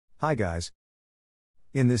Hi guys.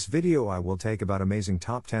 In this video I will take about amazing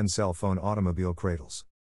top 10 cell phone automobile cradles.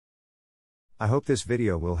 I hope this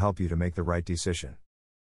video will help you to make the right decision.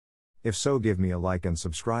 If so, give me a like and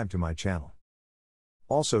subscribe to my channel.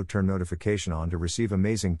 Also turn notification on to receive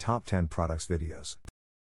amazing top 10 products videos.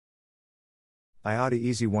 iOttie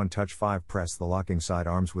Easy One Touch 5. Press the locking side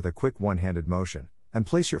arms with a quick one-handed motion, and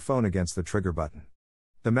place your phone against the trigger button.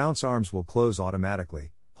 The mounts arms will close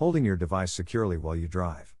automatically, holding your device securely while you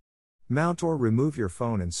drive. Mount or remove your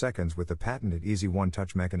phone in seconds with the patented Easy One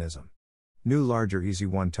Touch mechanism. New larger Easy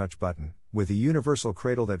One Touch button, with a universal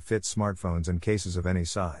cradle that fits smartphones and cases of any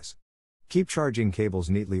size. Keep charging cables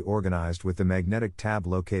neatly organized with the magnetic tab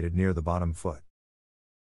located near the bottom foot.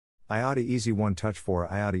 iOttie Easy One Touch 4.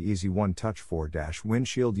 iOttie Easy One Touch 4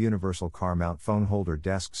 Windshield Universal Car Mount Phone Holder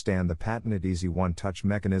Desk Stand. The patented Easy One Touch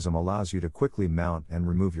mechanism allows you to quickly mount and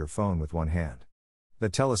remove your phone with one hand. The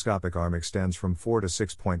telescopic arm extends from 4 to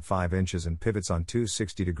 6.5 inches and pivots on two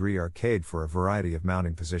 60-degree arcade for a variety of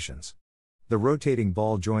mounting positions. The rotating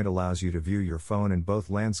ball joint allows you to view your phone in both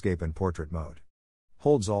landscape and portrait mode.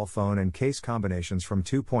 Holds all phone and case combinations from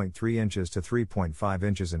 2.3 inches to 3.5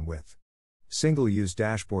 inches in width. Single-use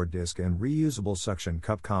dashboard disc and reusable suction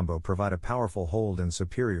cup combo provide a powerful hold and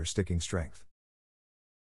superior sticking strength.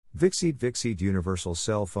 VICSEED Universal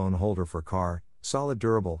Cell Phone Holder for Car, Solid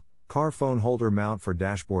Durable, Car Phone Holder Mount for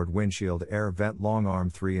Dashboard Windshield Air Vent Long Arm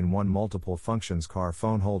 3-in-1 Multiple Functions Car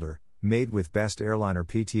Phone Holder, made with best airliner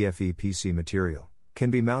PTFE PC material, can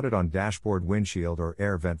be mounted on dashboard windshield or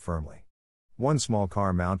air vent firmly. One small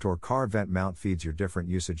car mount or car vent mount feeds your different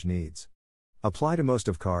usage needs. Apply to most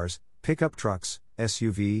of cars, pickup trucks,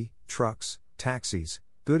 SUV, trucks, taxis,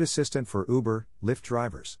 good assistant for Uber, Lyft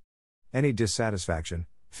drivers. Any dissatisfaction,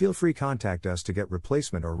 feel free contact us to get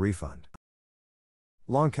replacement or refund.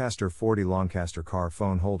 Loncaster 40 Loncaster Car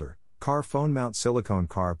Phone Holder, Car Phone Mount Silicone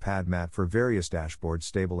Car Pad Mat for various dashboards.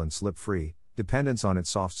 Stable and slip-free, dependence on its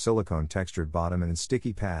soft silicone textured bottom and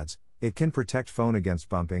sticky pads. It can protect phone against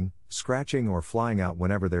bumping, scratching or flying out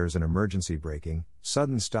whenever there is an emergency braking,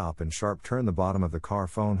 sudden stop and sharp turn. The bottom of the car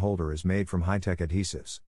phone holder is made from high-tech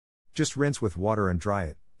adhesives. Just rinse with water and dry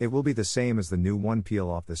it. It will be the same as the new one. Peel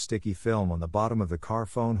off the sticky film on the bottom of the car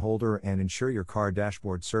phone holder and ensure your car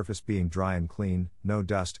dashboard surface being dry and clean, no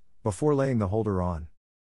dust, before laying the holder on.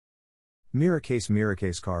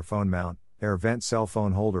 Miracase Car Phone Mount, Air Vent Cell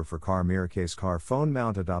Phone Holder for Car. Miracase Car Phone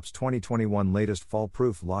Mount adopts 2021 latest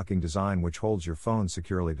fall-proof locking design which holds your phone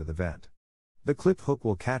securely to the vent. The clip hook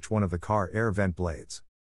will catch one of the car air vent blades.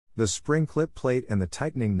 The spring clip plate and the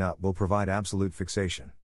tightening nut will provide absolute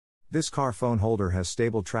fixation. This car phone holder has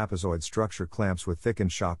stable trapezoid structure clamps with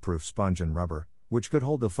thickened shock-proof sponge and rubber, which could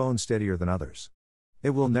hold the phone steadier than others.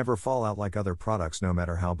 It will never fall out like other products no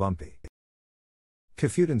matter how bumpy.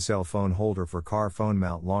 CupFone Cell Phone Holder for Car Phone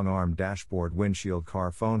Mount Long Arm Dashboard Windshield Car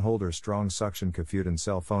Phone Holder Strong Suction CupFone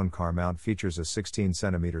Cell Phone Car Mount features a 16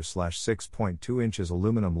 cm / 6.2 inches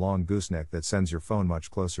aluminum long gooseneck that sends your phone much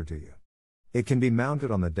closer to you. It can be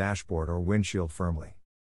mounted on the dashboard or windshield firmly.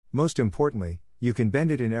 Most importantly, you can bend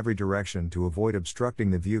it in every direction to avoid obstructing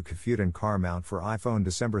the view. CupFone Car Mount for iPhone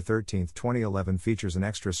December 13, 2011 features an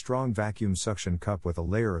extra strong vacuum suction cup with a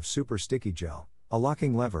layer of super sticky gel, a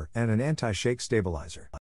locking lever, and an anti-shake stabilizer.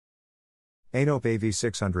 AINOPE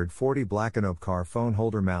AV640 Black AINOPE Car Phone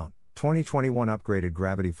Holder Mount, 2021 upgraded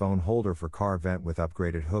gravity phone holder for car vent with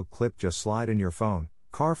upgraded hook clip. Just slide in your phone.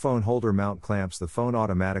 Car phone holder mount clamps the phone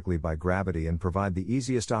automatically by gravity and provide the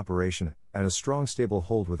easiest operation and a strong stable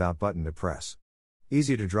hold without button to press.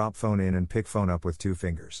 Easy to drop phone in and pick phone up with 2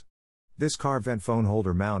 fingers. This car vent phone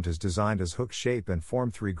holder mount is designed as hook shape and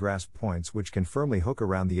form 3 grasp points which can firmly hook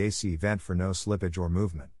around the AC vent for no slippage or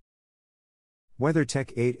movement.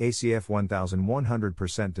 WeatherTech 8 ACF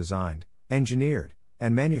 1100% designed, engineered,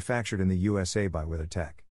 and manufactured in the USA by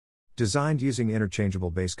WeatherTech. Designed using interchangeable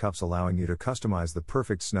base cups allowing you to customize the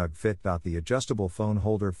perfect snug fit. The adjustable phone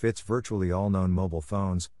holder fits virtually all known mobile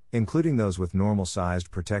phones, including those with normal-sized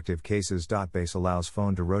protective cases. Base allows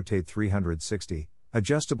phone to rotate 360,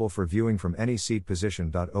 adjustable for viewing from any seat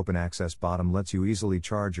position. Open access bottom lets you easily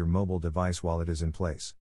charge your mobile device while it is in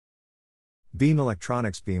place. Beam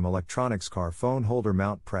Electronics Car Phone Holder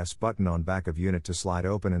Mount. Press button on back of unit to slide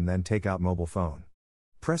open and then take out mobile phone.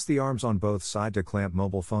 Press the arms on both side to clamp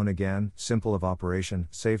mobile phone again. Simple of operation,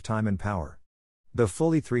 save time and power. The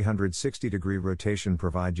fully 360-degree rotation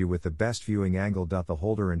provides you with the best viewing angle. The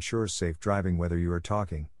holder ensures safe driving whether you are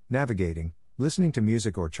talking, navigating, listening to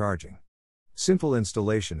music or charging. Simple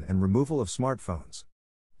installation and removal of smartphones.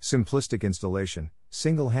 Simplistic installation,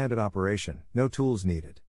 single-handed operation, no tools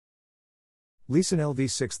needed. LISEN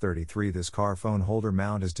LV633. This car phone holder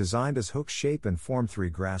mount is designed as hook shape and form 3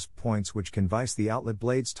 grasp points which can vise the outlet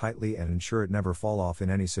blades tightly and ensure it never fall off in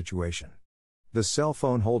any situation. The cell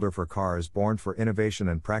phone holder for car is born for innovation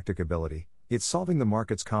and practicability. It's solving the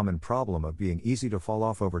market's common problem of being easy to fall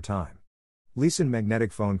off over time. LISEN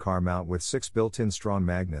magnetic phone car mount with 6 built-in strong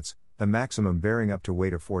magnets, a maximum bearing up to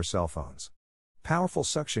weight of 4 cell phones. Powerful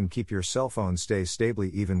suction keep your cell phone stay stably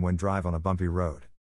even when drive on a bumpy road.